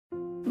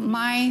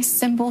My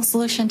simple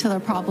solution to the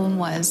problem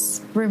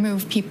was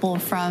remove people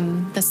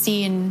from the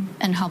scene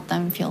and help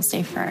them feel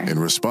safer. In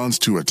response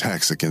to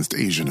attacks against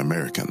Asian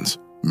Americans,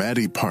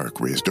 Maddie Park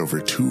raised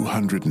over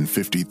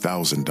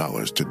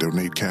 $250,000 to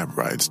donate cab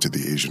rides to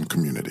the Asian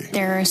community.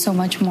 There is so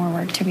much more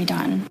work to be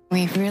done.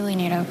 We really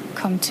need to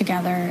come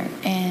together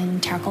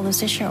and tackle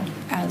this issue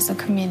as a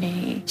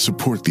community.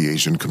 Support the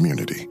Asian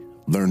community.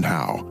 Learn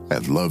how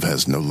at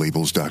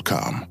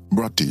lovehasnolabels.com.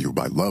 Brought to you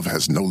by Love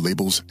Has No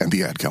Labels and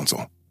the Ad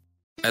Council.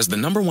 As the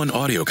 #1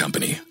 audio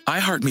company,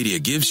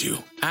 iHeartMedia gives you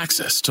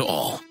access to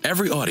all.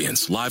 Every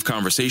audience, live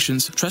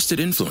conversations, trusted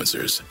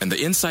influencers, and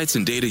the insights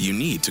and data you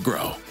need to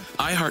grow.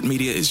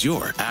 iHeartMedia is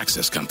your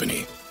access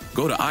company.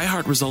 Go to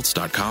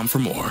iHeartResults.com for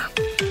more.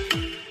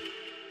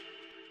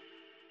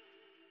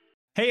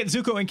 Hey, it's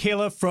Zuko and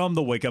Kayla from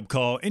The Wake Up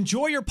Call.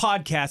 Enjoy your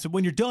podcast, but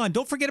when you're done,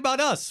 don't forget about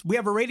us. We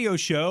have a radio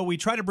show. We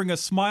try to bring a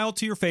smile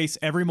to your face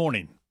every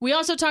morning. We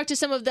also talk to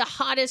some of the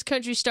hottest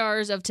country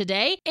stars of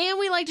today, and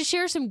we like to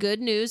share some good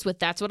news with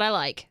That's What I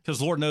Like.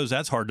 Because Lord knows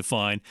that's hard to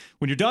find.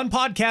 When you're done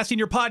podcasting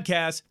your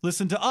podcast,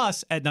 listen to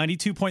us at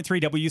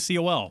 92.3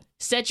 WCOL.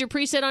 Set your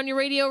preset on your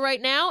radio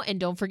right now, and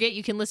don't forget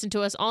you can listen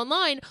to us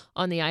online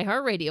on the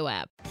iHeartRadio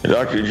app. Hey,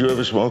 doctor, did you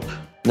ever smoke?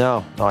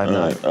 No, I'm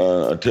not.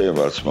 I'll tell you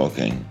about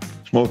smoking.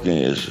 Smoking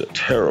is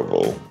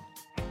terrible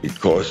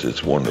because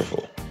it's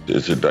wonderful.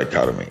 It's a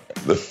dichotomy.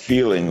 The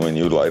feeling when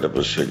you light up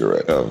a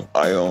cigarette of,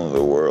 I own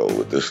the world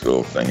with this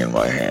little thing in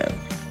my hand.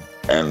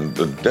 And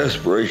the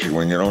desperation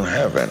when you don't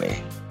have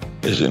any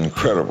is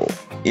incredible.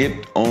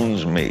 It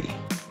owns me.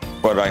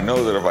 But I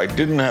know that if I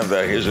didn't have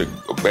that, here's a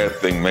bad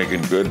thing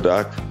making good,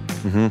 Doc.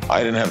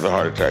 I didn't have the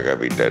heart attack,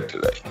 I'd be dead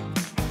today.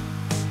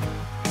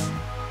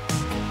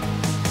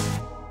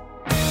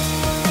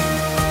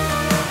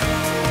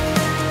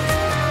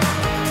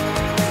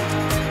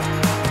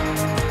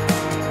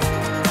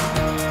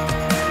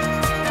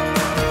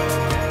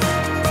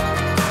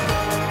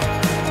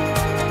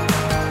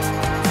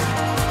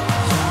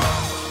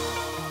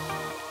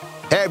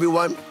 Hey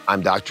everyone,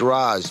 I'm Dr.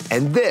 Oz,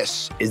 and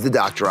this is the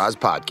Dr. Oz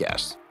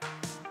Podcast.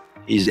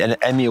 He's an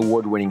Emmy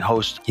Award-winning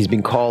host. He's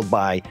been called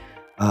by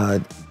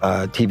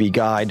TV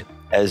Guide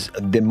as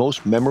the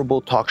most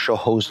memorable talk show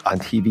host on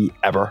TV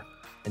ever.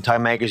 And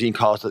Time Magazine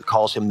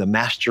calls him the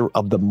master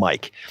of the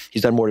mic.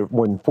 He's done more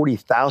than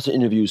 40,000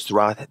 interviews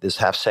throughout this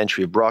half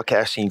century of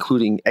broadcasting,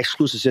 including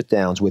exclusive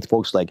sit-downs with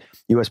folks like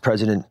U.S.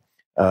 President,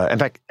 in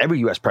fact, every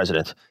U.S.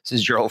 president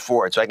since Gerald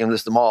Ford, so I can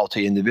list them all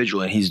to you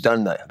individually, and he's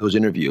done those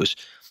interviews.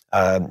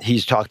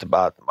 He's talked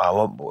about,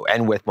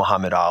 and with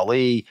Muhammad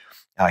Ali.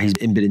 He's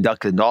been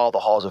inducted into all the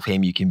halls of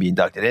fame you can be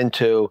inducted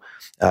into.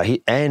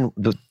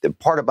 The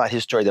part about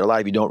his story that a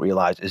lot of you don't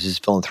realize is his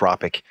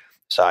philanthropic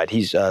side.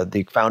 He's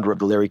the founder of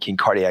the Larry King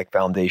Cardiac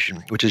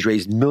Foundation, which has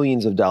raised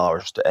millions of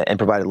dollars and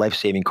provided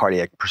life-saving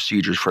cardiac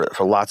procedures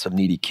for lots of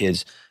needy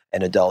kids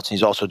and adults. And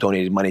he's also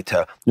donated money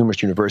to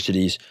numerous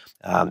universities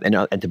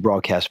and to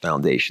broadcast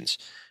foundations.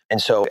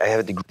 And so I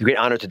have the great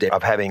honor today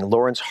of having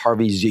Lawrence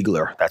Harvey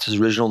Ziegler, that's his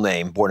original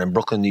name, born in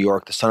Brooklyn, New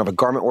York, the son of a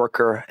garment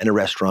worker and a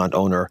restaurant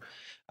owner.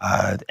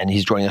 And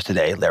he's joining us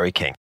today, Larry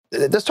King.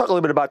 Let's talk a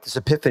little bit about this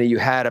epiphany you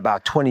had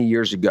about 20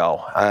 years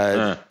ago.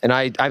 And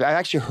I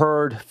actually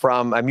heard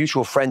from a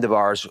mutual friend of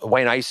ours,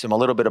 Wayne Isom, a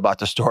little bit about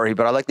the story,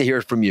 but I'd like to hear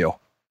it from you.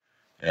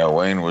 Yeah,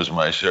 Wayne was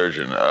my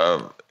surgeon.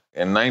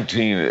 In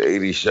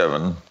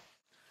 1987,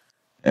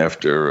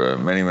 after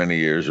many, many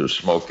years of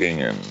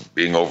smoking and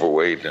being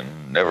overweight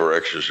and never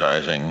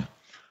exercising,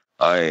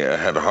 I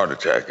had a heart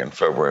attack in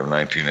February of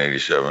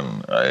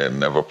 1987. I had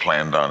never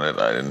planned on it.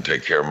 I didn't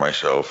take care of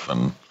myself.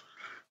 And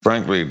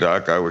frankly,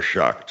 Doc, I was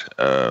shocked.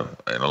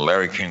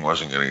 Larry King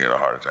wasn't going to get a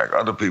heart attack.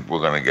 Other people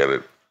were going to get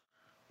it,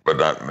 but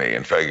not me.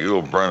 In fact,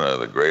 Yul Brynner,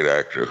 the great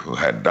actor who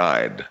had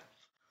died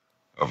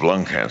of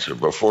lung cancer,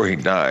 before he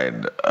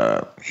died,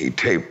 he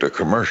taped a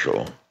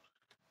commercial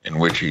in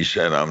which he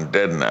said, "I'm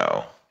dead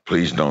now.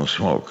 Please don't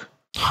smoke."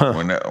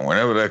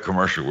 Whenever that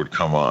commercial would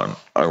come on,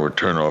 I would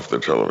turn off the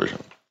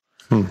television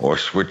or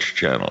switch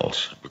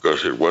channels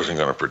because it wasn't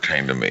going to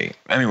pertain to me.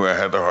 Anyway, I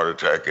had the heart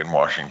attack in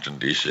Washington,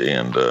 D.C.,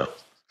 and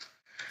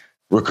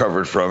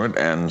recovered from it.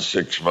 And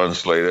 6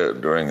 months later,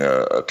 during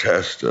a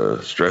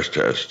stress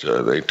test,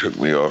 they took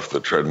me off the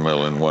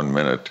treadmill in 1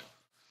 minute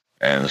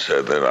and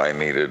said that I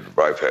needed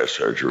bypass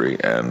surgery,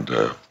 and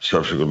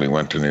subsequently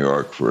went to New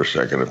York for a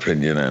second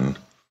opinion, and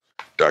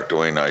Dr.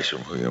 Wayne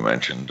Isom, who you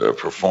mentioned,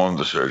 performed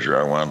the surgery.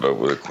 I wound up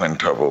with a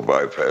quintuple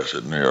bypass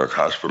at New York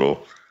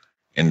Hospital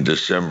in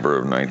December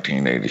of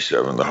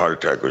 1987. The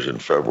heart attack was in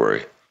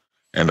February.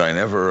 And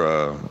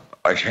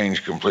I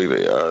changed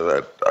completely.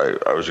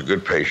 I was a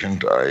good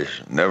patient. I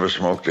never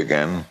smoked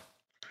again.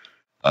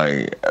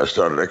 I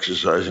started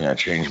exercising. I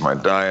changed my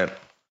diet.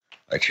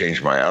 I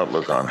changed my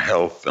outlook on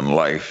health and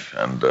life.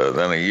 And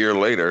then a year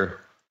later,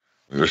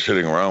 we were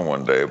sitting around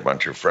one day, a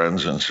bunch of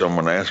friends, and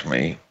someone asked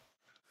me,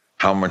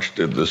 how much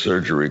did the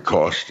surgery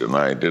cost? And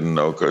I didn't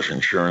know because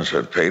insurance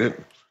had paid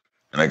it.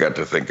 And I got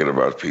to thinking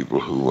about people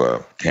who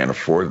can't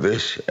afford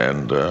this.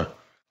 And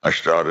I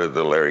started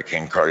the Larry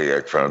King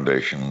Cardiac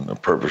Foundation, the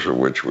purpose of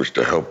which was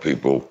to help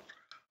people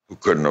who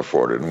couldn't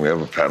afford it. And we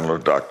have a panel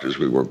of doctors.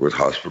 We work with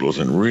hospitals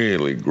and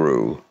really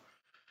grew.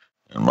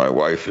 And my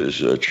wife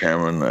is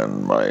chairman,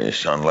 and my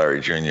son, Larry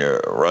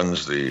Jr.,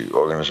 runs the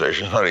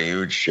organization. It's not a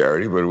huge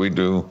charity, but we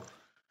do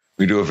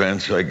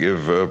events. I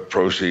give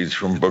proceeds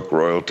from book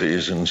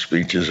royalties and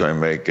speeches I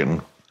make,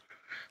 and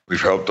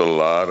we've helped a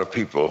lot of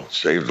people,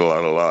 saved a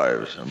lot of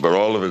lives. But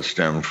all of it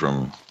stemmed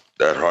from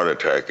that heart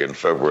attack in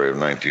February of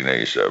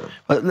 1987.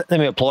 Let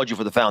me applaud you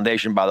for the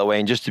foundation, by the way.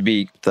 And just to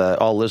be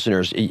all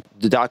listeners,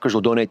 the doctors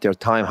will donate their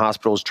time.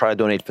 Hospitals try to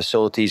donate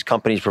facilities.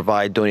 Companies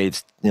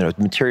donate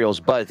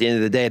materials. But at the end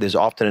of the day, there's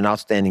often an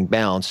outstanding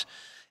balance.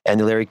 And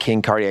the Larry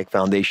King Cardiac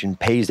Foundation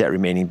pays that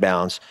remaining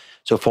balance,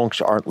 so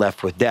folks aren't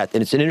left with debt.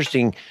 And it's an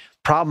interesting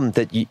problem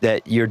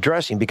that you're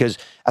addressing, because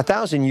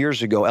 1,000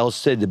 years ago, El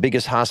Cid, the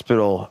biggest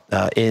hospital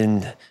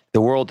in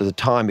the world at the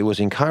time, it was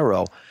in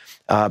Cairo.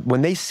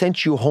 When they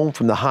sent you home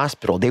from the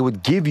hospital, they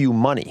would give you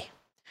money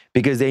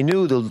because they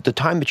knew the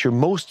time that you're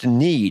most in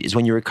need is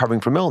when you're recovering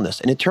from illness.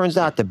 And it turns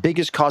out the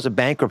biggest cause of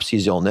bankruptcy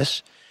is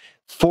illness.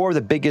 4 of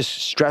the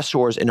biggest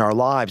stressors in our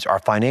lives are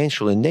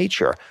financial in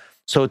nature.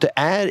 So to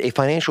add a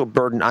financial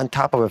burden on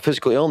top of a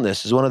physical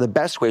illness is one of the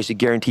best ways to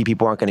guarantee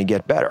people aren't going to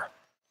get better.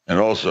 And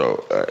also,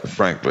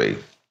 frankly,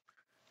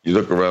 you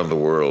look around the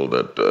world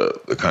at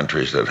the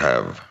countries that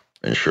have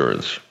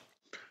insurance.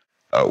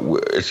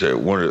 It's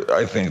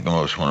I think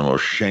one of the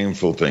most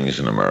shameful things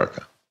in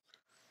America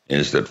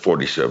is that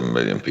 47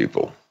 million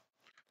people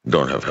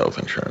don't have health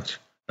insurance.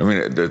 I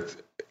mean,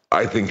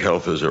 I think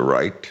health is a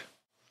right,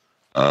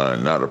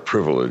 not a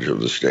privilege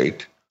of the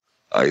state.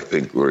 I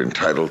think we're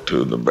entitled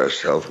to the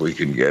best health we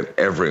can get,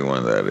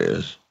 everyone that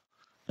is.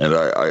 And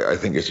I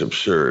think it's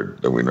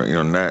absurd that we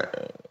don't,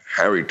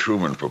 Harry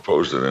Truman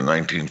proposed it in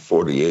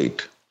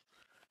 1948.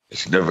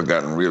 It's never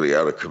gotten really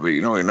out of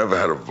committee. We never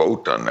had a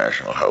vote on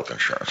national health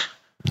insurance.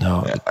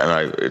 No.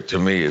 And to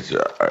me,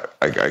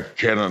 I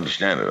can't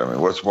understand it. I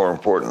mean, what's more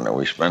important that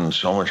we spend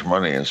so much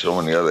money in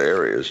so many other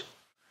areas?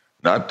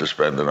 Not to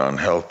spend it on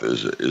health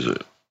is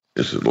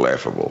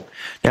laughable.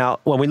 Now,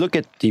 when we look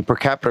at the per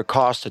capita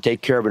cost to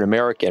take care of an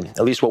American,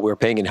 at least what we're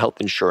paying in health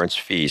insurance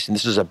fees, and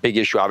this is a big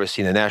issue,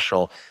 obviously, in the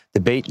national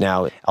debate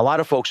now, a lot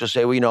of folks will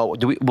say, well,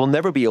 we'll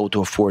never be able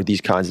to afford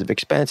these kinds of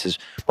expenses.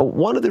 But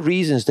one of the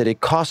reasons that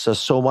it costs us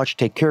so much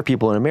to take care of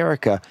people in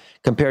America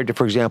compared to,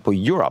 for example,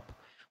 Europe,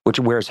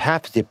 where it's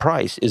half the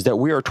price, is that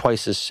we are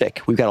twice as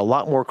sick. We've got a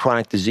lot more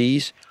chronic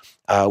disease.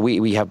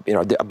 We have,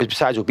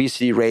 besides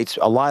obesity rates,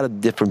 a lot of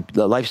different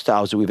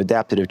lifestyles that we've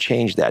adapted have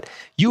changed that.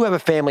 You have a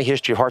family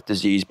history of heart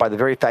disease by the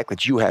very fact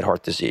that you had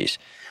heart disease.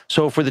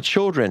 So for the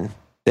children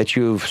that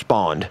you've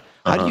spawned,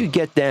 how do you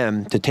get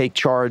them to take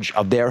charge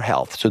of their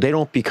health so they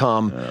don't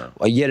become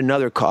yet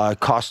another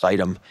cost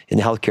item in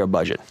the healthcare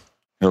budget?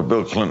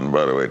 Bill Clinton,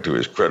 by the way, to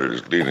his credit,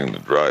 is leading the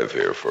drive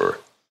here for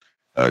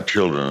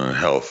children and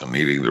health and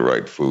eating the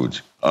right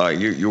foods.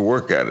 You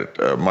work at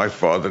it. My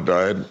father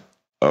died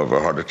of a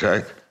heart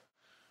attack.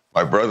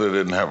 My brother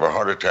didn't have a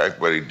heart attack,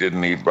 but he did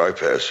need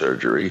bypass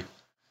surgery.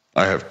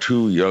 I have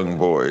 2 young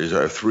boys.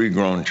 I have 3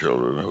 grown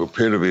children who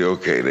appear to be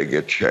okay. They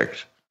get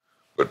checked.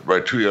 But by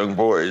 2 young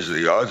boys,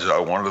 the odds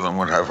are one of them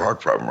would have a heart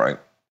problem, right?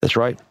 That's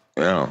right.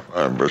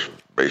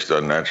 Based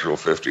on natural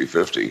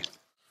 50-50.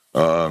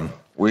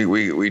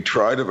 We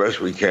try the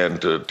best we can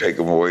to take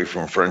them away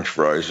from French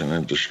fries and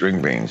into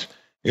string beans.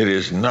 It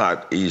is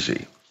not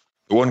easy.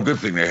 The one good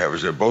thing they have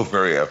is they're both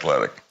very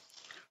athletic.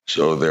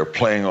 So they're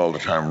playing all the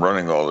time,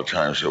 running all the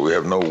time, so we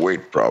have no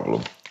weight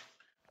problem.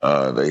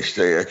 They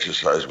stay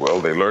exercised well.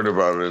 They learn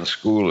about it in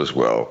school as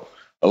well.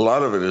 A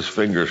lot of it is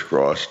fingers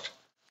crossed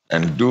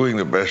and doing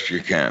the best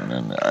you can.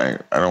 And I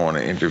don't want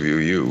to interview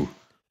you,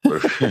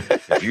 but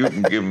if you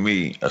can give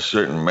me a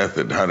certain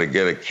method how to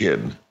get a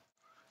kid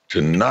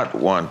to not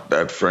want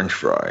that French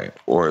fry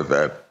or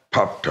that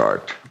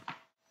Pop-Tart,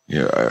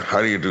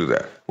 how do you do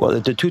that? Well,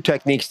 the 2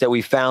 techniques that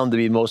we found to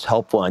be most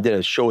helpful, I did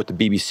a show at the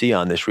BBC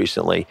on this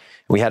recently.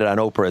 We had it on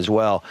Oprah as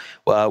well.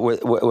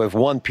 With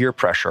one, peer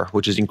pressure,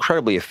 which is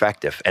incredibly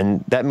effective.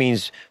 And that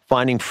means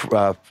finding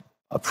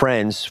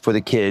friends for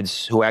the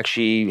kids who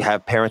actually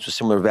have parents with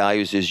similar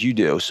values as you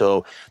do.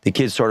 So the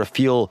kids sort of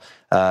feel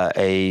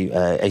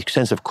a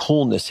sense of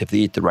coolness if they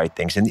eat the right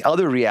things. And the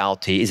other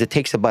reality is it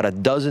takes about a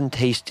dozen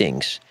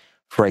tastings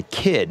for a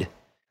kid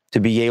to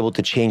be able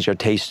to change their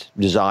taste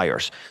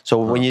desires. So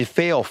when you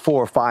fail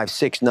 4, 5,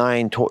 6,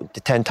 9 to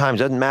 10 times,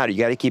 doesn't matter. You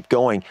got to keep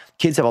going.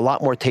 Kids have a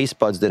lot more taste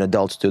buds than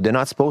adults do. They're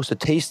not supposed to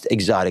taste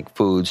exotic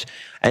foods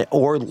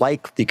or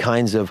like the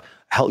kinds of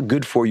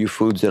good for you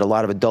foods that a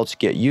lot of adults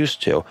get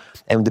used to.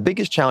 And the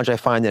biggest challenge I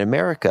find in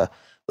America,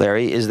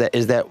 Larry, is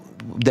that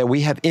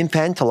we have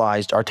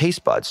infantilized our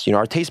taste buds.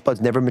 Our taste buds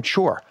never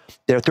mature.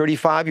 There are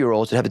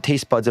 35-year-olds that have the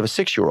taste buds of a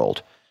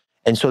 6-year-old.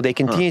 And so they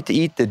continue to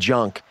eat the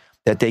junk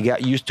that they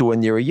got used to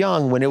when they were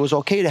young, when it was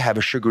okay to have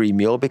a sugary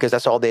meal because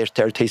that's all their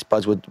taste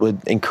buds would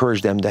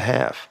encourage them to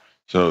have.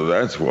 So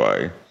that's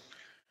why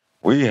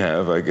we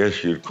have, I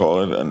guess you'd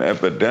call it, an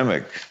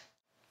epidemic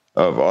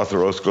of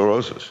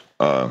atherosclerosis.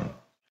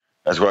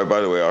 That's why, by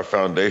the way, our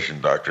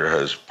foundation, Doctor,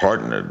 has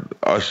partnered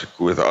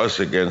with us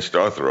against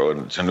arthro,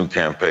 and it's a new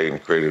campaign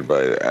created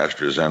by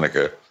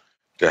AstraZeneca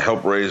to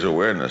help raise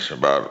awareness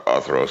about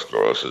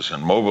atherosclerosis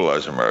and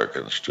mobilize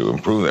Americans to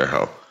improve their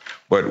health.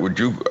 But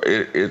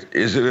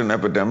is it an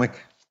epidemic?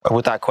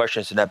 Without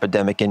question, it's an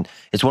epidemic, and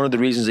it's one of the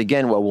reasons,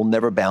 again, why we'll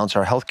never balance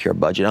our healthcare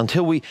budget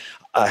until we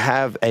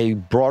have a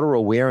broader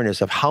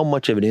awareness of how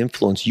much of an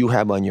influence you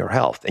have on your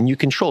health. And you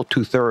control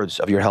 2/3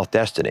 of your health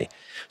destiny.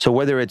 So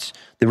whether it's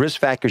the risk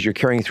factors you're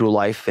carrying through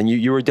life, and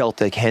you were dealt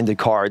handed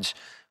cards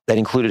that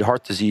included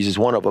heart disease as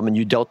one of them, and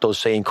you dealt those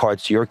same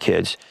cards to your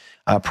kids,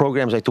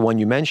 programs like the one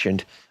you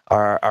mentioned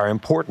are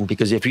important,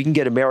 because if you can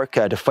get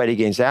America to fight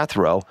against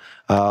athero,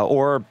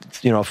 or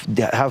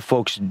have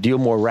folks deal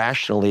more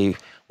rationally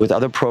with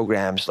other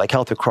programs like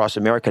Health Across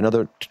America,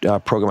 another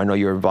program I know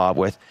you're involved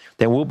with,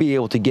 then we'll be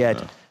able to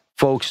get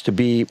folks to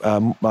be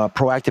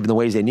proactive in the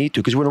ways they need to,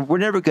 because we're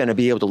never going to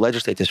be able to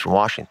legislate this from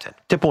Washington.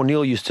 Tip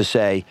O'Neill used to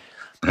say,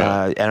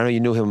 and I know you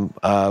knew him,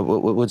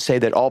 would say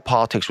that all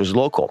politics was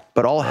local,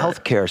 but all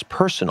healthcare is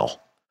personal.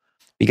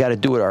 We got to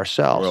do it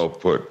ourselves. Well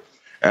put.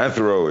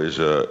 Athero is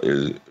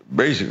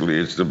basically,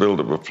 it's the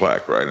buildup of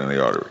plaque right in the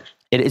arteries.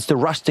 It's the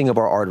rusting of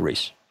our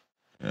arteries.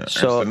 Yeah.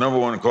 So it's the number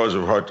one cause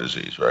of heart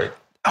disease, right?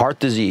 Heart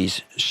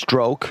disease,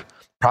 stroke,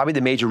 probably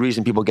the major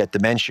reason people get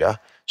dementia,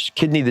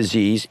 kidney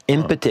disease,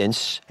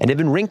 impotence, and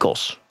even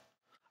wrinkles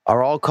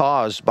are all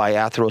caused by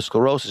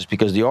atherosclerosis,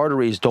 because the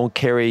arteries don't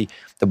carry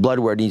the blood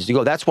where it needs to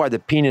go. That's why the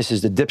penis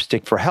is the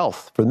dipstick for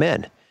health for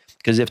men,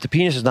 because if the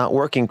penis is not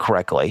working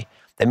correctly,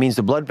 that means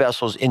the blood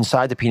vessels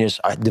inside the penis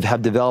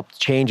have developed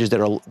changes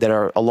that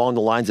are along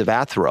the lines of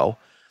athero.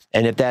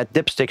 And if that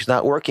dipstick's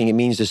not working, it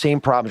means the same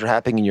problems are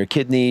happening in your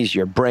kidneys,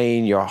 your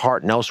brain, your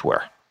heart, and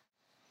elsewhere.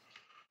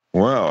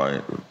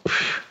 Well,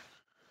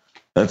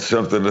 that's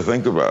something to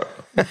think about.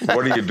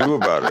 What do you do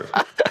about it?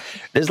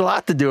 There's a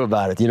lot to do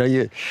about it.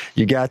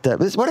 You got that.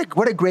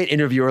 What a great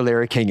interviewer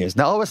Larry King is.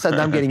 Now all of a sudden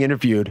I'm getting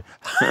interviewed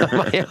on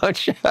my own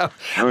show. I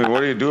mean,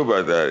 what do you do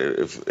about that?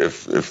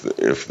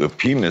 If the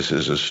penis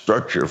is a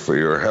structure for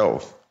your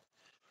health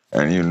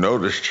and you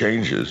notice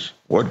changes,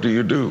 what do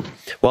you do?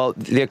 Well,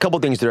 there are a couple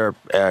of things that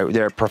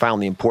are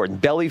profoundly important.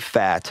 Belly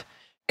fat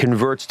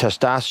converts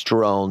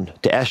testosterone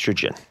to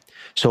estrogen.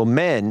 So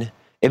men,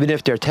 even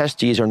if their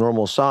testes are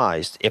normal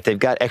sized, if they've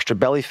got extra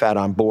belly fat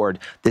on board,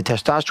 the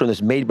testosterone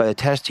that's made by the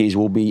testes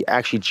will be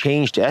actually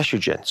changed to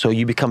estrogen. So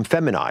you become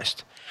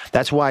feminized.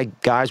 That's why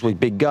guys with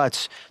big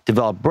guts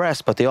develop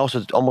breasts, but they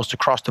also almost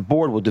across the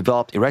board will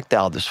develop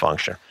erectile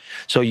dysfunction.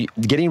 So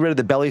getting rid of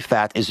the belly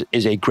fat is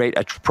a great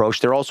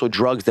approach. There are also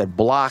drugs that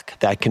block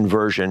that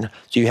conversion,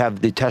 so you have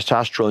the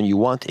testosterone you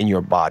want in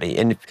your body.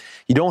 And if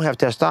you don't have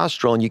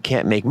testosterone, you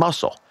can't make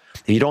muscle.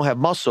 If you don't have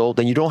muscle,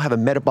 then you don't have a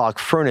metabolic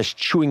furnace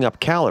chewing up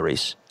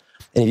calories.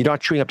 And if you're not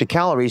chewing up the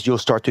calories, you'll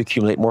start to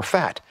accumulate more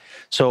fat.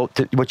 So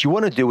what you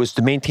want to do is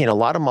to maintain a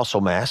lot of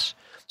muscle mass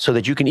so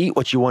that you can eat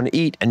what you want to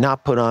eat and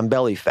not put on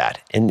belly fat.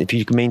 And if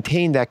you can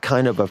maintain that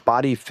kind of a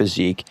body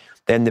physique,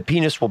 then the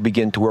penis will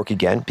begin to work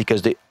again,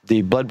 because the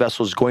blood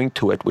vessels going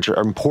to it, which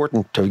are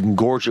important to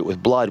engorge it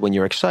with blood when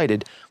you're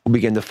excited, will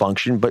begin to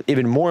function. But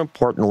even more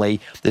importantly,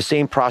 the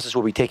same process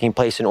will be taking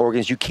place in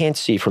organs you can't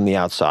see from the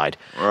outside.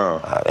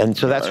 Wow. And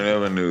so that's. I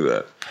never knew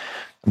that.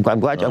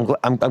 I'm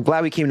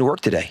glad we came to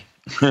work today.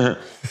 Well,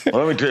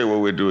 let me tell you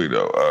what we're doing,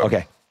 though.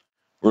 Okay.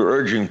 We're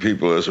urging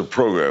people. There's a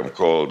program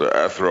called the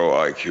Athero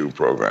IQ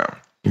program,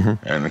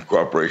 and in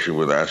cooperation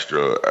with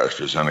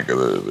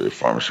AstraZeneca, the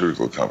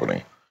pharmaceutical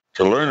company,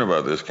 to learn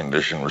about this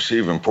condition,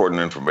 receive important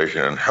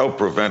information, and help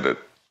prevent it.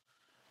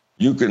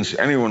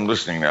 Anyone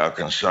listening now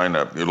can sign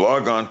up. You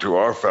log on to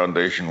our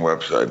foundation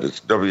website.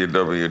 It's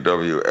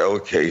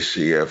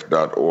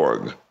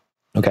www.lkcf.org.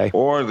 Okay.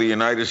 Or the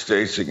United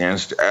States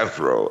Against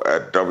Athero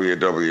at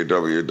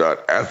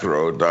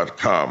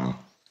www.athero.com.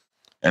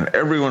 And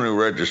everyone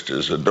who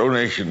registers, a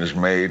donation is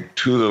made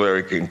to the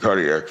Larry King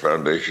Cardiac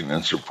Foundation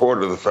in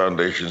support of the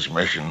foundation's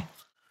mission,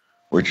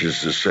 which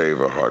is to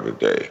save a heart a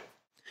day.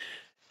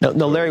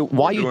 No, Larry,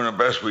 why we're doing the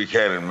best we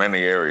can in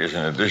many areas,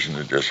 in addition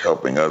to just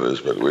helping others,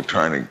 but we're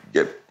trying to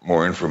get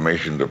more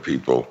information to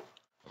people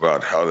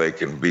about how they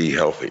can be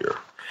healthier.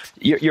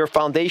 Your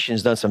foundation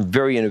has done some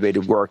very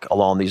innovative work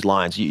along these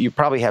lines. You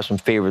probably have some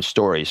favorite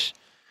stories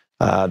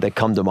that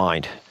come to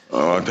mind.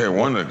 I'll tell you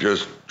one that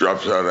just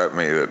drops out at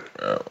me, that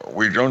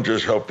we don't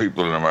just help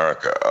people in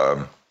America.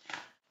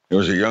 There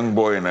was a young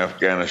boy in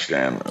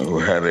Afghanistan who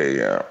had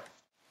a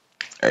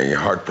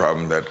heart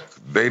problem that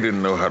they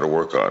didn't know how to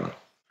work on.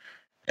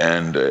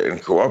 And in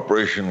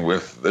cooperation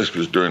with, this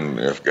was during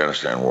the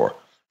Afghanistan war,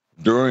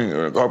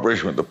 in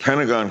cooperation with the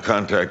Pentagon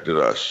contacted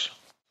us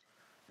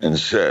and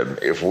said,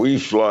 if we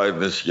fly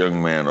this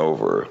young man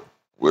over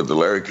with the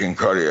Larry King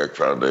Cardiac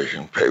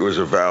Foundation, it was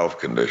a valve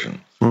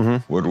condition,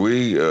 would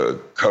we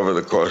cover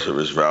the cost of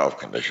his valve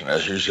condition?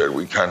 As you said,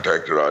 we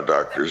contacted our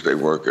doctors. They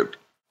work it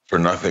for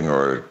nothing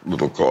or at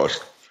little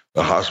cost.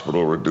 The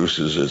hospital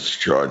reduces its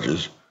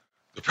charges.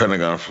 The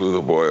Pentagon flew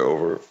the boy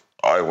over.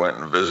 I went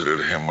and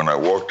visited him. When I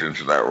walked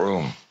into that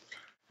room,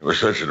 it was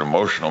such an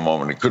emotional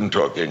moment. He couldn't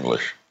talk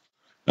English.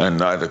 and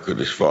neither could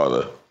his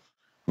father,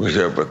 who was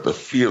there. But the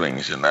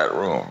feelings in that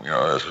room,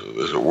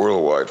 there's a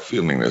worldwide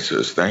feeling that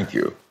says thank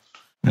you.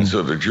 And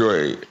so the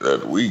joy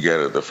that we get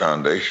at the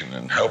foundation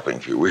in helping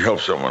people, we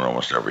help someone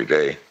almost every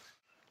day.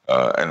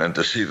 And then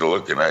to see the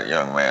look in that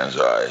young man's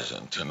eyes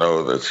and to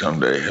know that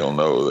someday he'll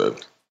know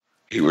that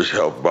he was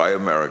helped by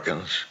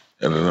Americans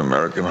in an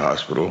American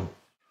hospital.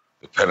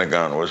 The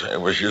Pentagon was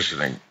just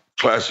a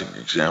classic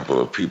example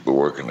of people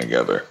working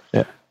together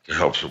to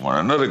help someone.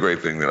 Another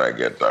great thing that I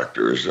get,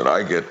 doctor, is that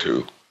I get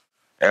to,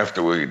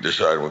 after we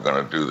decide we're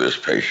going to do this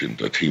patient,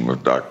 a team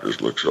of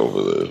doctors looks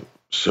over the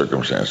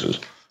circumstances.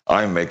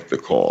 I make the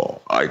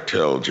call. I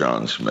tell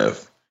John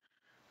Smith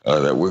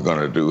that we're going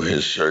to do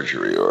his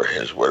surgery or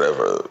his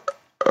whatever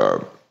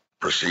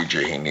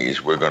procedure he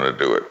needs. We're going to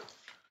do it.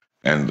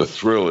 And the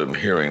thrill in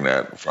hearing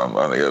that from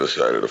on the other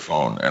side of the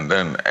phone. And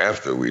then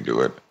after we do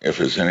it, if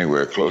it's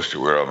anywhere close to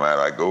where I'm at,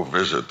 I go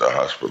visit the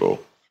hospital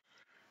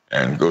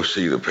and go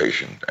see the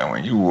patient. And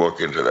when you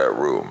walk into that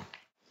room,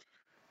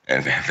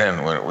 and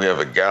then when we have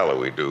a gala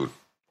we do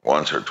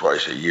once or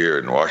twice a year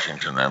in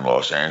Washington and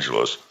Los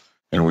Angeles,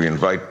 and we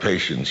invite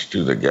patients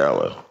to the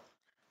gala.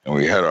 And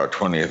we had our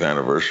 20th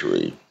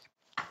anniversary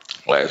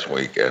last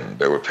week, and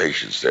there were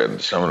patients there,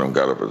 and some of them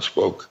got up and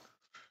spoke.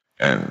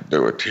 And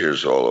there were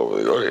tears all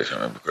over the audience.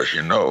 Because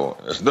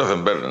there's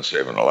nothing better than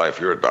saving a life.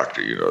 You're a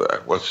doctor, you know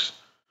that. What's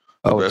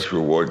the best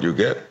reward you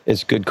get?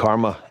 It's good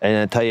karma. And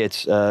I tell you,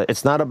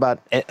 it's not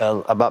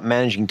about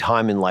managing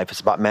time in life. It's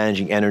about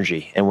managing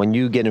energy. And when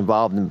you get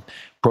involved in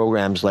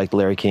programs like the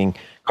Larry King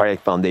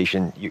Cardiac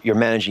Foundation, you're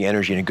managing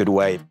energy in a good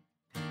way.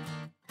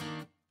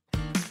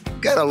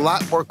 Got a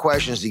lot more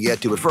questions to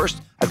get to, but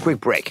first, a quick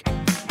break.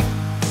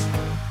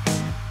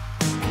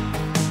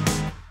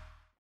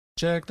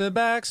 Check the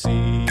back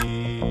seat.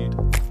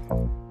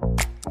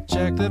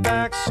 Check the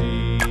back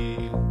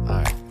seat. All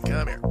right,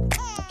 come here.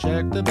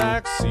 Check the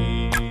back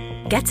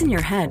seat. Gets in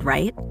your head,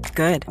 right?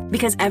 Good.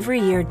 Because every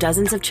year,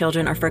 dozens of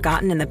children are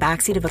forgotten in the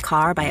backseat of a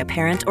car by a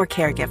parent or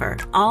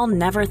caregiver. All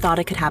never thought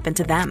it could happen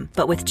to them.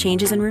 But with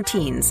changes in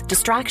routines,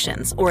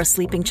 distractions, or a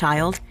sleeping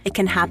child, it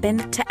can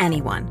happen to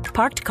anyone.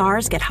 Parked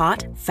cars get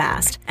hot,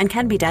 fast, and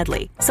can be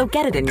deadly. So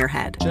get it in your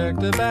head. Check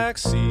the back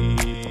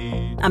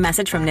seat. A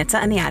message from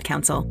NHTSA and the Ad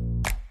Council.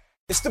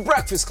 It's The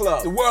Breakfast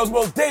Club, the world's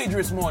most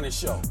dangerous morning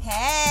show.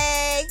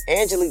 Hey!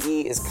 Angela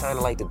Yee is kind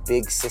of like the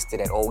big sister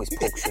that always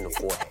pokes you in the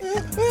forehead.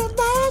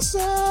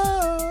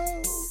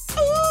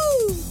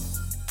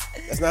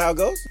 That's not how it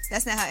goes?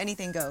 That's not how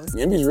anything goes.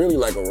 Yemi's really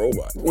like a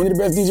robot. One of the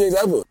best DJs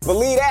ever.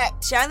 Believe that.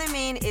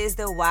 Charlamagne is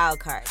the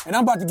wild card. And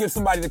I'm about to give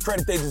somebody the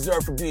credit they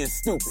deserve for being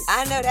stupid.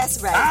 I know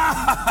that's right.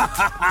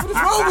 What is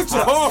wrong with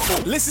you?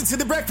 Oh. Listen to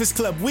The Breakfast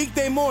Club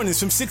weekday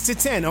mornings from 6 to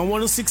 10 on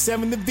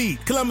 106.7 The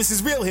Beat.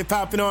 Columbus's real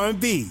hip-hop and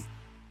R&B.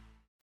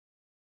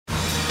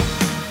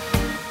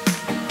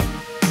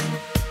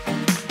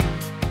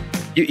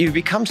 You've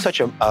become such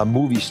a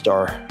movie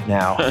star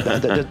now.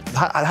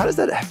 How does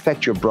that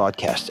affect your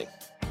broadcasting?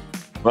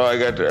 Well, I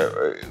got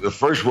the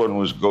first one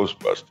was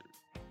Ghostbusters,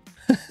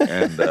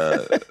 and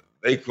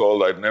they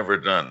called. I'd never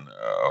done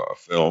a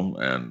film,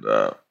 and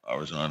I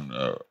was on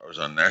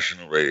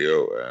national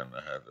radio, and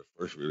I had the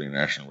first really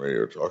national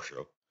radio talk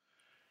show,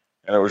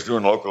 and I was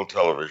doing local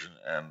television,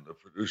 and the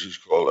producers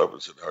called up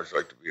and said, "How'd you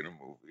like to be in a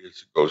movie?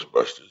 It's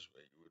Ghostbusters."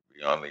 You would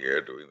be on the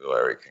air doing the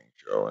Larry King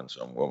show, and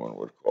some woman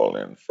would call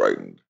in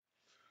frightened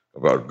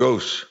about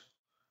ghosts.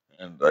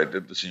 And I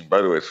did the scene.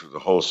 By the way, through the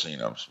whole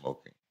scene, I'm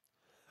smoking.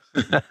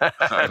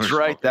 That's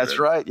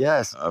right.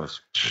 Yes. I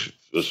was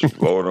just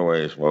blowing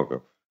away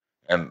smoking.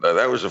 And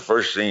that was the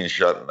first scene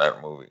shot in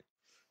that movie.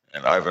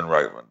 And Ivan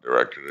Reitman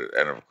directed it.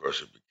 And of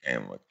course, it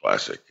became a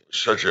classic. It was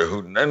such a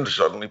hoot. And then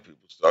suddenly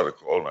people started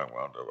calling. I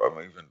wound up.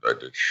 I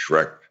did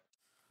Shrek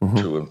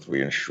 2 and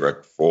 3 and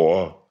Shrek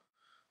 4.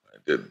 I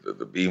did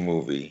the B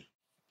movie.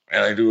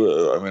 And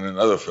I'm in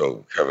another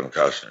film, Kevin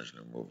Costner's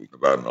new movie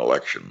about an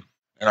election.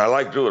 And I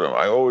like doing them.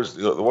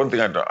 The one thing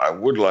I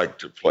would like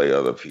to play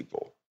other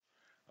people.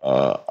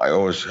 I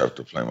always have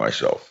to play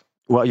myself.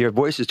 Well, your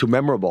voice is too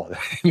memorable.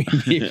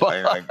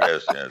 I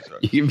guess, yeah.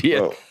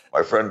 So,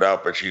 my friend Al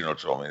Pacino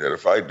told me that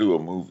if I do a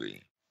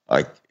movie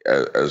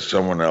as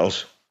someone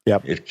else,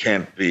 it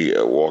can't be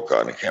a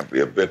walk-on. It can't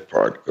be a bit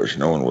part because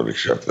no one would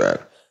accept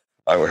that.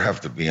 I would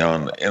have to be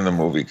in the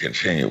movie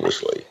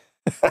continuously.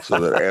 So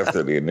that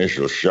after the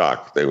initial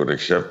shock, they would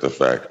accept the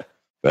fact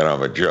that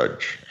I'm a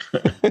judge.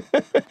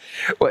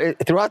 Well,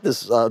 throughout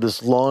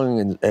this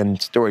long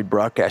and storied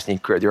broadcasting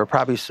career, there are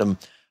probably some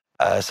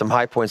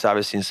high points,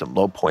 obviously, and some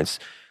low points.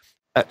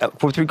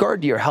 With regard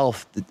to your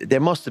health,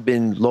 there must have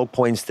been low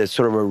points that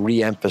sort of were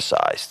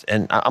re-emphasized.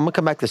 And I'm going to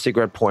come back to the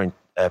cigarette point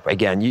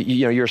again.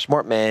 You're a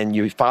smart man.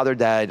 Your father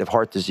died of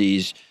heart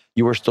disease.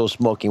 You were still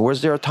smoking.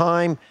 Was there a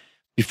time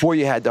before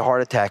you had the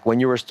heart attack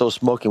when you were still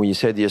smoking when you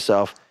said to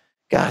yourself,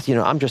 God,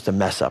 I'm just a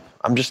mess up.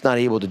 I'm just not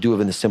able to do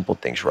even the simple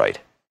things right?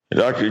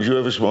 Doctor, did you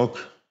ever smoke?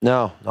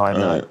 No, I'm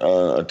not.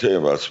 I'll tell you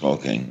about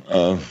smoking.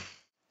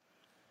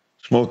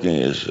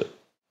 Smoking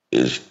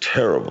is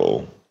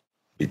terrible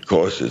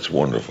because it's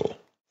wonderful.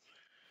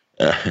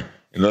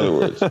 In other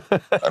words,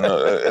 I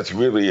know it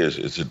really is.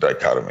 It's a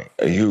dichotomy.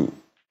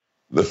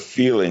 The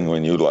feeling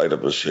when you light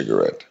up a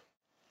cigarette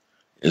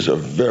is a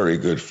very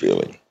good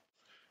feeling.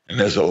 And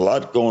there's a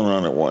lot going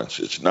on at once.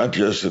 It's not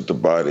just that the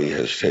body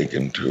has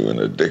taken to an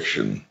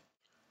addiction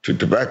to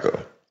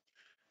tobacco.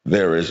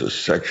 There is a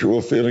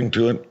sexual feeling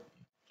to it.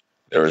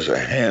 There is a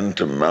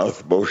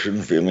hand-to-mouth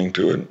motion feeling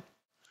to it.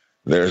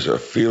 There's a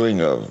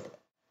feeling of,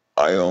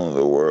 I own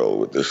the world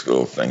with this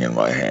little thing in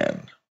my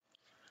hand.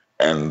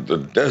 And the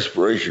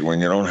desperation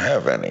when you don't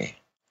have any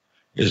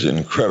is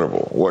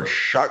incredible. What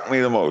shocked me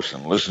the most,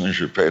 and listeners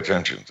should pay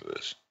attention to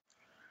this,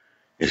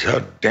 is how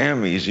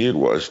damn easy it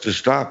was to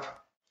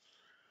stop.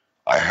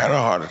 I had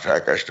a heart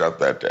attack. I stopped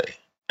that day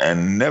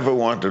and never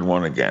wanted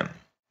one again.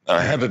 Now,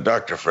 I had a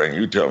doctor friend.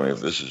 You tell me if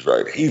this is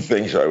right. He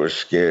thinks I was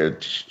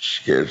scared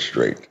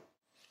straight.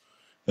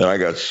 And I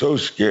got so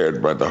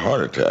scared by the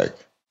heart attack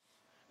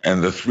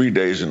and the 3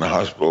 days in the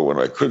hospital when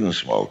I couldn't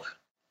smoke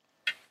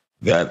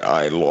that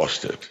I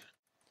lost it.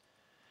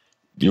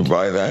 Do you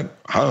buy that?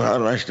 How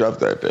did I stop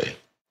that day?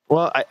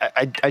 Well,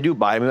 I do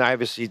buy. I mean,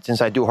 obviously,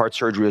 since I do heart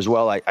surgery as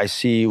well, I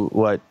see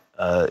what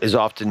is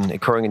often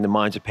occurring in the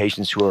minds of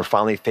patients who are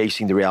finally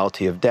facing the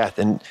reality of death.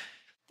 And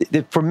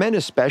for men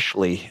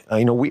especially,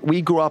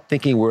 we grew up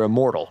thinking we're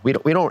immortal. We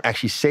don't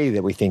actually say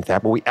that we think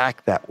that, but we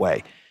act that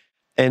way.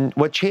 And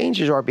what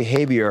changes our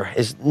behavior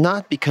is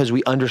not because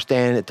we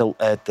understand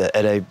at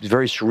a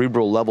very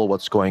cerebral level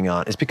what's going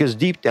on. It's because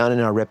deep down in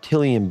our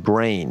reptilian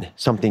brain,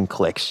 something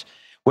clicks.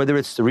 Whether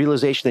it's the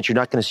realization that you're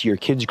not going to see your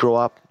kids grow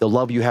up, the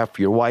love you have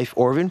for your wife,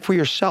 or even for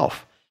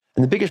yourself.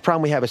 And the biggest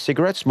problem we have with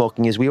cigarette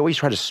smoking is we always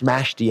try to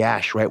smash the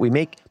ash, right? We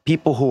make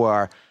people who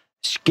are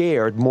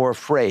scared more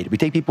afraid. We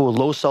take people with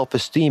low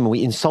self-esteem and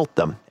we insult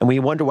them, and we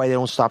wonder why they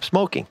don't stop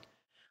smoking.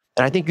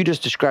 And I think you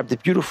just described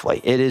it beautifully.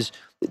 It is,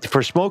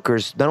 for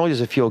smokers, not only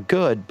does it feel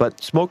good,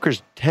 but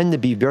smokers tend to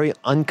be very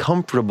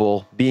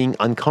uncomfortable being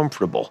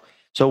uncomfortable.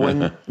 So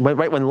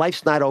when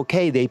life's not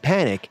okay, they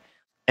panic.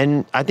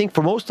 And I think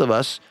for most of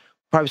us,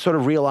 probably sort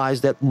of realize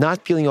that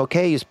not feeling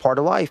okay is part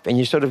of life, and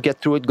you sort of get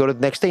through it, go to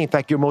the next day. In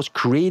fact, your most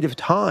creative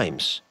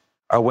times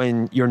are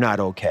when you're not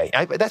okay.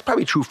 That's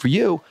probably true for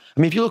you. I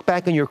mean, if you look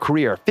back on your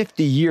career,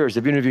 50 years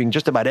of interviewing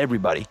just about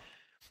everybody,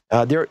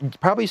 there are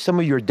probably some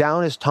of your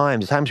downest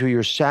times, times where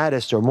you're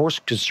saddest or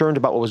most concerned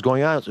about what was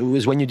going on,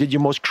 was when you did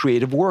your most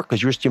creative work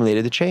because you were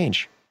stimulated to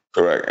change.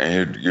 Correct.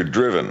 And you're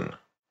driven.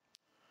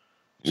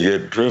 You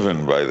get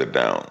driven by the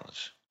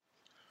downs.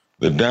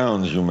 The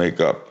downs you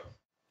make up.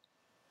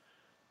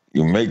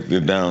 You make the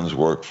downs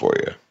work for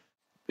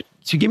you.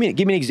 So give me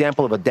an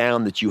example of a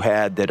down that you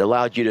had that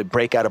allowed you to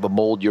break out of a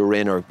mold you're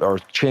in or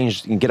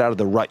change and get out of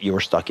the rut you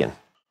were stuck in.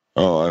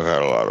 Oh, I've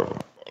had a lot of them.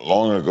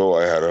 Long ago,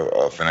 I had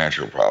a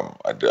financial problem.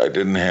 I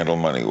didn't handle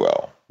money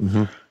well.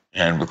 Mm-hmm.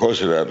 And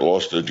because of that,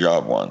 lost a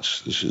job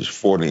once. This is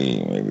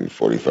 40, maybe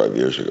 45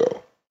 years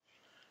ago.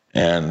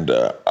 And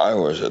I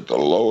was at the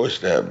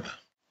lowest ebb.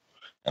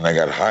 And I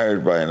got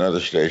hired by another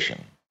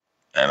station.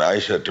 And I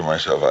said to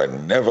myself,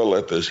 I'd never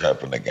let this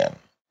happen again.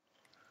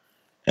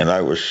 And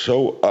I was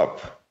so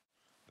up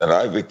that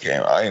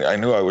I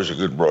knew I was a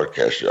good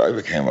broadcaster. I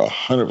became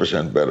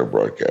 100% better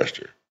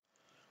broadcaster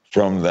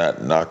from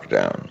that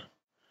knockdown.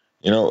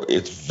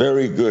 It's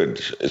very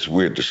good. It's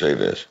weird to say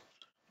this,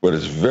 but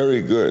it's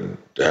very good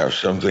to have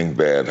something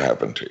bad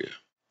happen to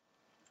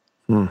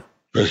you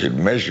because it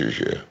measures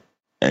you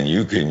and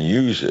you can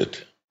use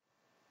it.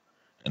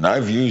 And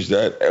I've used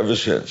that ever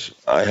since.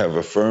 I have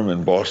a firm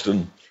in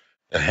Boston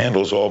that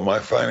handles all my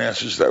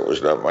finances. That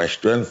was not my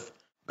strength.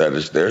 That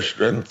is their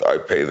strength. I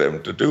pay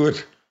them to do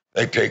it.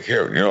 They take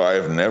care of it. I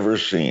have never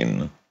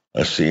seen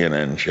a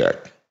CNN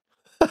check.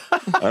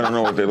 I don't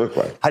know what they look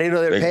like. How do you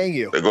know they're paying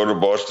you? They go to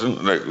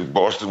Boston.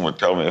 Boston would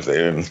tell me if they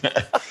didn't.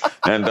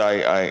 And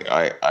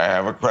I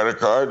have a credit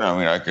card. I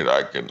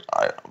mean,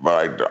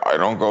 but I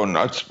don't go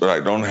nuts. But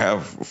I don't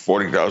have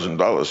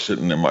 $40,000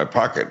 sitting in my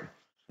pocket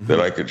that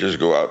I could just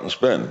go out and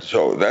spend.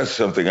 So that's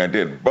something I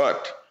did.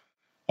 But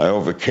I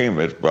overcame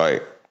it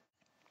by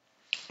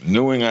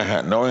knowing I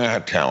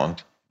had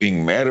talent,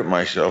 being mad at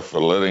myself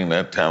for letting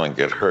that talent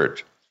get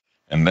hurt,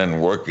 and then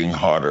working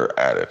harder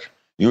at it.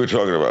 You were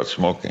talking about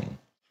smoking.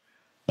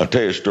 I'll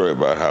tell you a story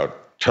about how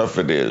tough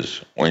it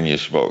is when you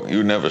smoke.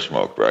 You never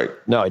smoked, right?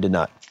 No, I did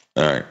not.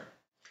 All right.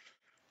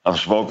 I'm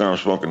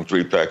smoking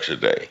 3 packs a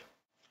day.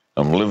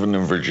 I'm living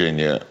in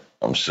Virginia.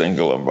 I'm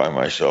single. I'm by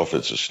myself.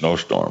 It's a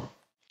snowstorm.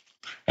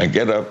 I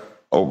get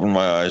up, open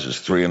my eyes. It's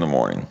 3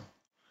 a.m.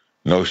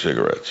 No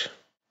cigarettes.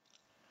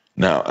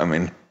 Now, I'm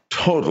in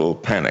total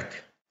panic.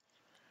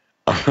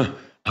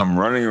 I'm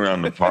running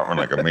around the apartment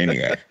like a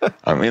maniac.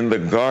 I'm in the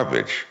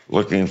garbage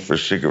looking for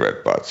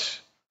cigarette butts.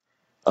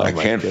 I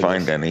can't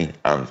find any.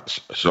 I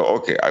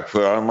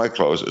put on my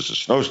clothes. It's a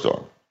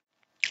snowstorm.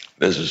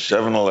 There's a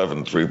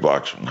 7-Eleven 3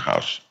 blocks from the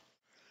house.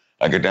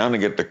 I go down to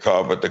get the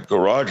car, but the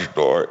garage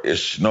door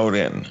is snowed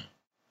in.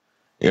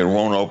 It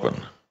won't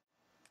open.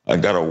 I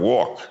got to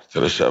walk to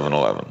the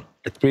 7-Eleven.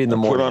 At 3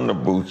 a.m. Put on the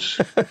boots.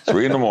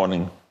 3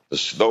 a.m. The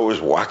snow is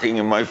whacking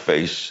in my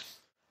face.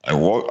 I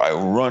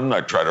run,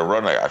 I try to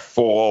run, I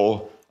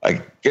fall,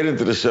 I get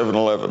into the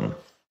 7-Eleven.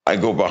 I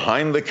go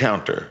behind the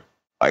counter.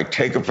 I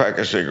take a pack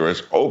of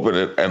cigarettes, open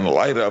it, and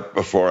light up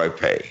before I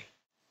pay.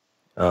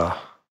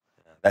 Oh,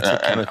 that's a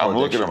chemical and I'm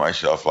looking addiction. at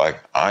myself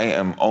like, I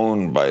am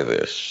owned by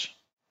this.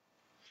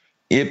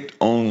 It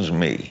owns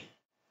me.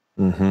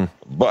 Mm-hmm.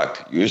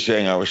 But you're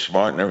saying I was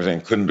smart and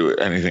everything, couldn't do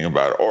anything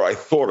about it, or I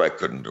thought I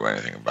couldn't do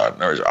anything about it.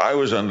 In other words, I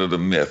was under the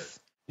myth,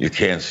 you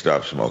can't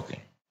stop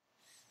smoking.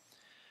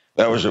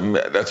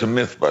 That's a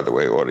myth, by the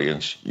way,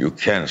 audience. You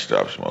can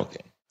stop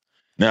smoking.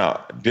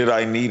 Now, did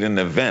I need an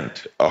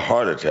event, a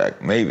heart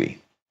attack?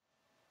 Maybe.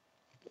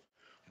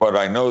 But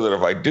I know that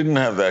if I didn't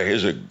have that,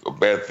 here's a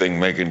bad thing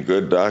making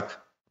good, Doc.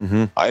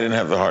 Mm-hmm. I didn't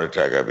have the heart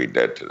attack, I'd be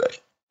dead today.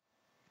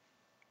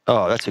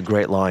 Oh, that's a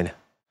great line.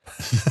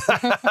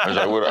 Because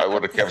I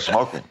would have kept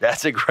smoking.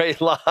 That's a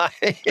great line.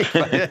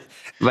 but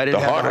the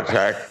heart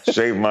attack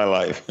saved my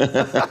life.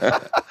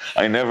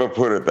 I never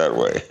put it that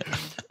way.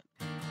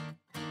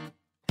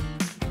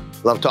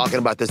 Love talking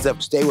about this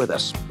stuff. Stay with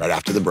us right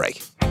after the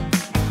break.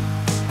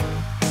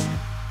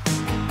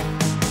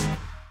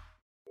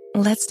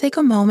 Let's take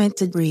a moment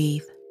to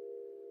breathe.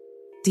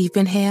 Deep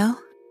inhale.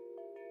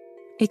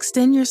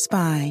 Extend your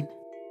spine.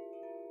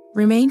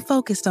 Remain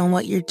focused on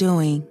what you're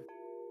doing.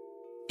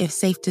 If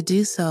safe to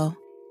do so,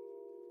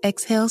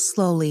 exhale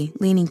slowly,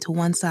 leaning to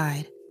one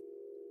side.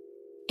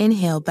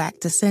 Inhale back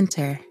to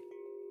center.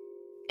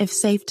 If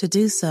safe to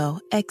do so,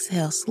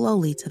 exhale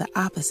slowly to the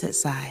opposite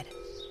side.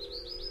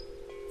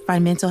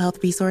 Find mental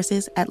health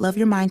resources at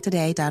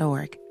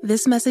loveyourmindtoday.org.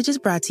 This message is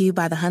brought to you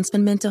by the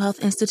Huntsman Mental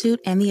Health Institute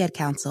and the Ad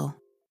Council.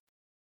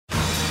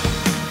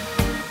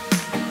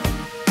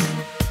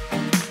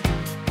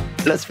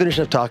 Let's finish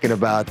up talking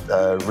about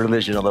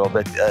religion a little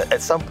bit.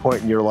 At some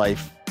point in your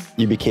life,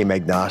 you became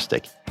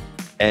agnostic.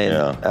 And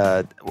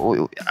I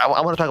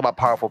want to talk about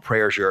Powerful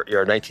Prayers, your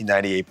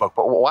 1998 book.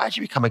 But why did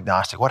you become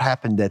agnostic? What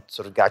happened that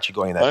sort of got you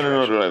going in that I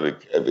don't know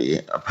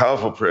that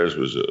Powerful Prayers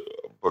was a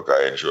book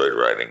I enjoyed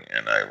writing,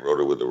 and I wrote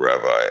it with a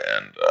rabbi,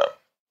 and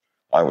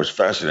I was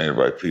fascinated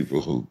by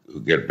people who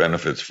get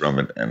benefits from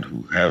it and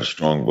who have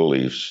strong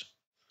beliefs.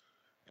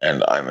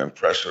 And I'm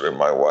impressed with it.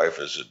 My wife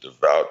is a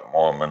devout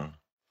Mormon.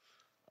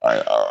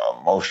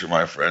 Most of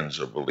my friends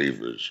are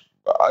believers.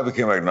 I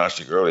became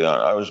agnostic early on.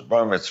 I was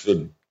bar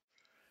mitzvahed,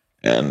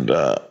 and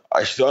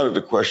I started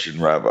to question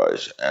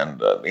rabbis, and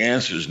the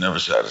answers never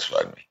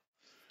satisfied me.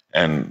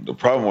 And the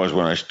problem was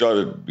when I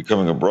started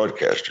becoming a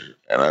broadcaster,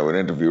 and I would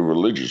interview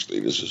religious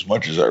leaders, as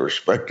much as I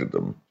respected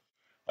them,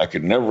 I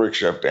could never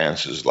accept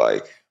answers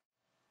like,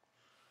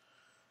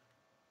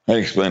 I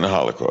explain the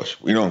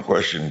Holocaust. We don't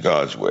question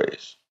God's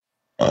ways.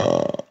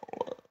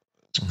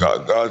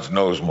 God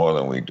knows more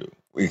than we do.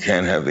 We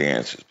can't have the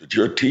answers, but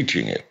you're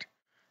teaching it.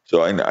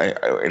 So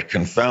it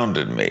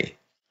confounded me.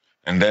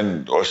 And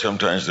then, or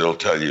sometimes they'll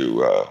tell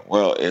you,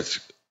 well, it's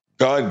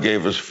God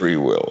gave us free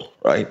will,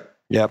 right?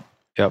 Yep.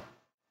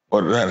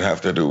 What did that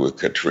have to do with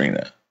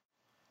Katrina?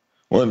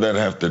 What did that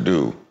have to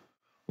do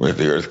with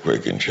the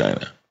earthquake in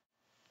China?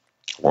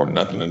 Or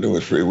nothing to do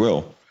with free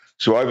will.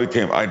 So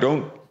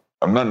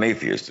I'm not an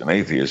atheist. An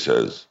atheist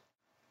says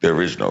there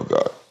is no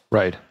God.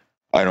 Right.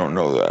 I don't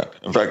know that.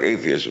 In fact,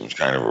 atheism is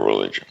kind of a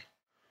religion.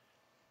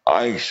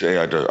 I say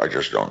I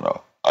just don't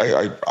know.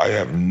 I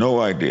have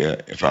no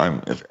idea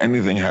if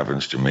anything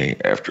happens to me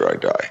after I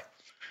die.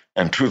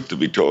 And truth to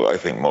be told, I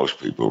think most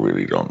people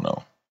really don't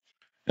know.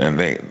 And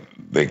they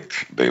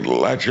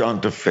latch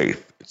on to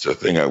faith. It's a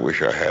thing I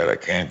wish I had. I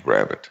can't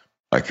grab it.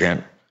 I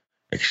can't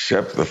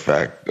accept the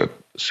fact that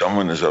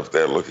someone is up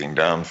there looking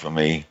down for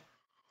me,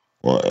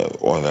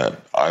 or that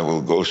I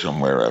will go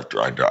somewhere after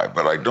I die.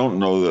 But I don't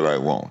know that I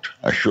won't.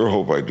 I sure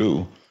hope I do.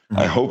 Mm-hmm.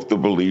 I hope the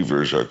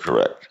believers are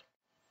correct.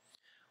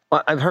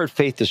 Well, I've heard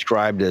faith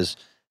described as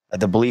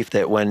the belief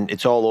that when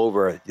it's all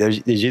over,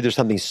 there's either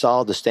something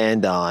solid to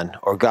stand on,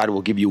 or God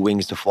will give you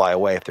wings to fly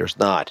away if there's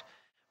not.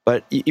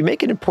 But you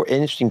make an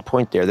interesting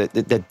point there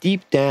that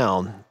deep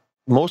down,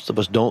 most of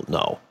us don't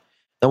know.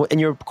 Now, in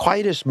your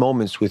quietest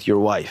moments with your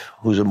wife,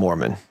 who's a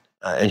Mormon,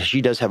 and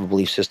she does have a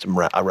belief system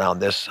around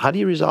this, how do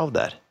you resolve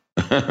that?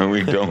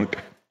 We don't.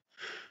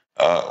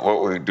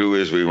 What we do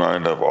is we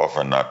wind up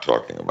often not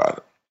talking about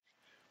it.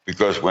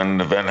 Because when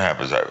an event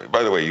happens,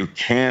 by the way, you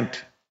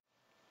can't,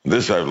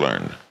 this I've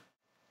learned,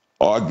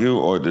 argue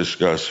or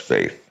discuss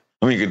faith.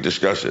 I mean, you can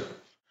discuss it,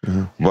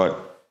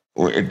 but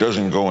it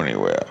doesn't go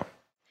anywhere.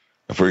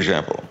 For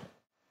example,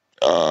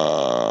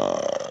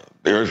 the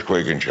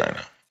earthquake in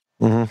China.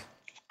 Mm-hmm.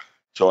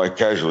 So I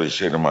casually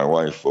say to my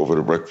wife over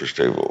the breakfast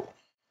table,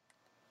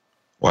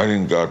 why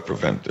didn't God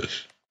prevent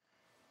this?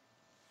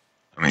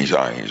 I mean,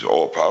 he's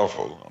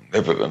all-powerful,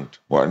 omnipotent.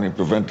 Why didn't he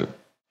prevent it?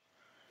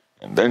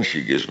 And then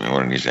she gives me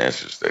one of these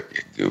answers that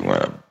you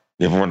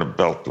ever want to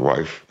belt the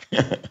wife?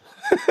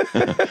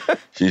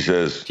 She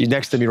says... She's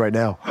next to me right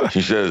now.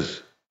 She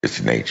says,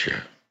 it's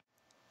nature.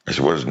 I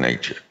said, what is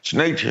nature? It's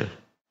nature.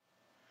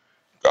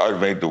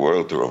 God made the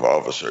world to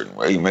revolve a certain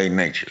way. He made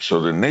nature.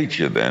 So the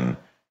nature then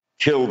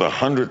killed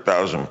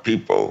 100,000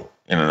 people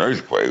in an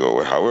earthquake,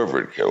 or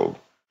however it killed.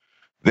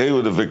 They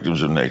were the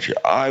victims of nature.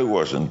 I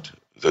wasn't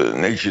the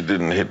nature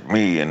didn't hit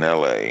me in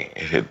L.A.,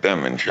 it hit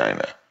them in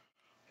China.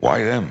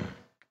 Why them?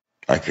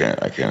 I can't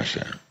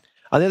understand.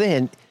 On the other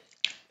hand,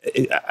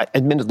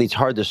 admittedly, it's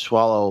hard to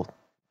swallow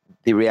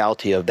the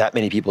reality of that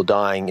many people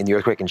dying in the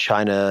earthquake in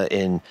China,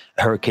 in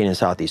a hurricane in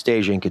Southeast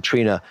Asia, in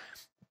Katrina.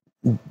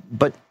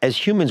 But as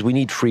humans, we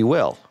need free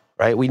will,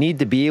 right? We need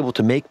to be able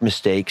to make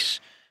mistakes,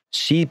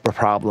 see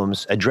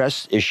problems,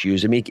 address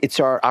issues. I mean, it's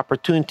our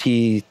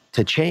opportunity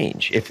to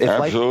change. If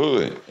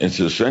Absolutely. It's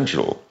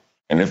essential.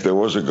 And if there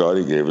was a God,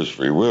 he gave us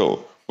free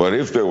will. But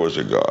if there was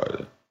a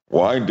God,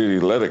 why did he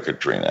let a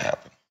Katrina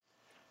happen?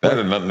 That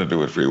had nothing to do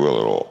with free will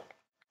at all.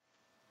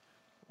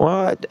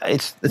 Well,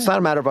 it's not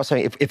a matter of us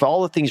saying, if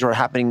all the things that are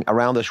happening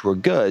around us were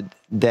good,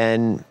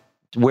 then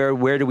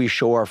where do we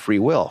show our free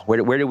will?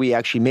 Where do we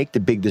actually make the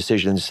big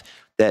decisions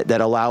that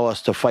allow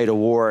us to fight a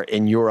war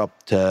in Europe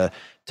to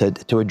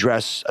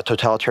address a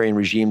totalitarian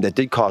regime that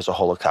did cause a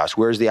Holocaust?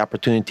 Where's the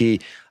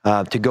opportunity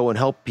to go and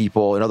help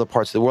people in other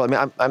parts of the world?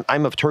 I mean,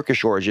 I'm of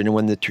Turkish origin, and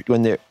when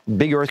the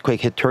big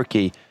earthquake hit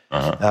Turkey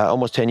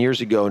almost 10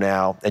 years ago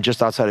now, and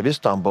just outside of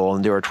Istanbul,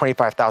 and there were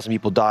 25,000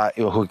 people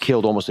who were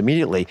killed almost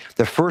immediately,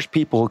 the first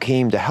people who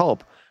came to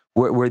help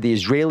were the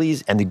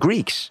Israelis and the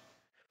Greeks.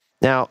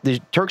 Now,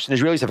 the Turks and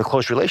Israelis have a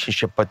close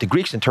relationship, but the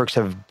Greeks and Turks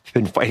have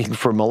been fighting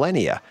for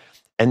millennia.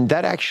 And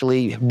that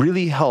actually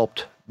really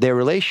helped their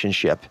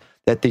relationship,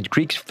 that the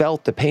Greeks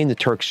felt the pain the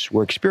Turks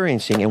were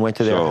experiencing and went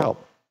to their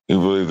help. You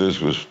believe this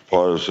was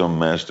part of some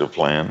master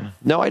plan?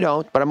 No, I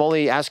don't. But I'm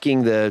only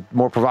asking the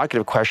more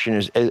provocative question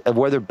is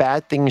whether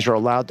bad things are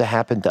allowed to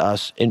happen to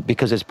us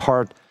because it's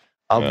part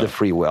of the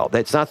free will.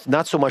 That's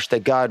not so much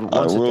that God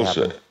wants it to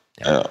happen.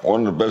 I will say,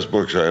 one of the best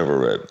books I ever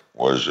read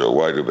was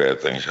Why Do Bad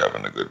Things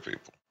Happen to Good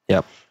People?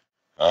 Yep.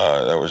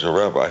 That was a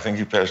rabbi. I think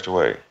he passed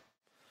away.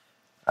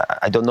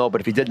 I don't know, but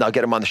if he didn't, I'll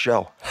get him on the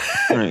show.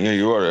 Yeah,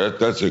 you are.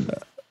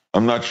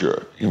 I'm not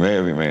sure. He may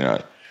have, he may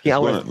not. Yeah,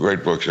 one of the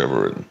great books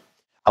ever written.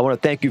 I want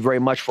to thank you very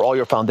much for all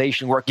your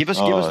foundation work. Give us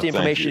the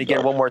information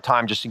again one more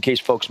time, just in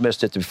case folks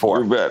missed it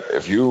before. You bet.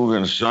 If you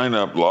can sign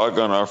up, log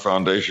on our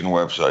foundation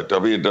website,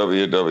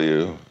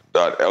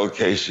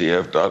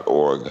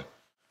 www.lkcf.org.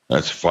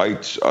 That's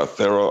Fights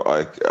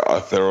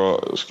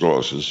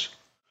Atherosclerosis.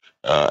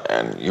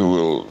 And you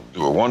will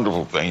do a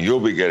wonderful thing. You'll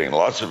be getting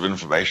lots of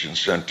information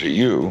sent to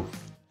you.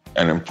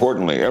 And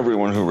importantly,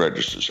 everyone who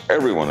registers,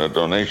 a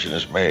donation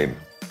is made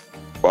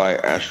by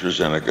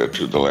AstraZeneca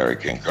to the Larry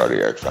King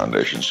Cardiac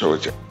Foundation. So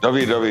it's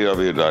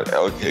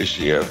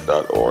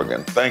www.lkcf.org.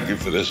 And thank you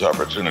for this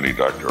opportunity,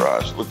 Dr.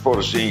 Oz. Look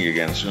forward to seeing you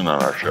again soon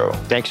on our show.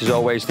 Thanks as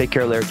always. Take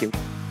care, Larry King.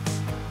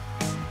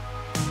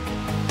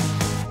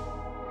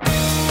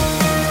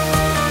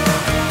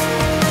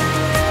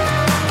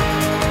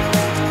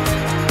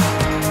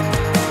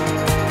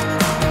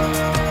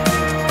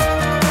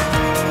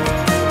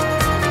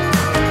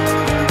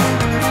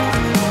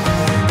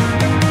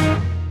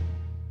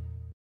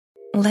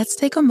 Let's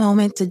take a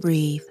moment to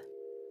breathe.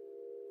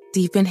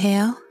 Deep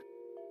inhale.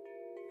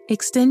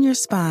 Extend your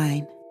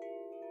spine.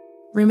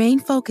 Remain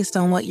focused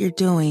on what you're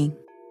doing.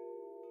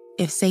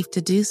 If safe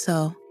to do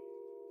so,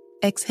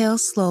 exhale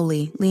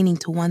slowly, leaning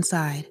to one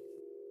side.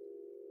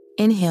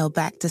 Inhale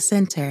back to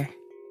center.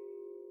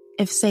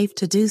 If safe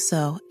to do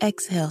so,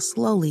 exhale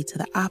slowly to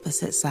the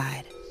opposite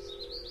side.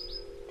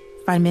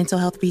 Find mental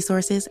health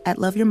resources at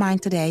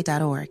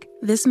loveyourmindtoday.org.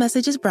 This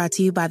message is brought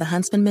to you by the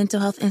Huntsman Mental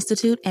Health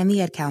Institute and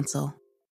the Ad Council.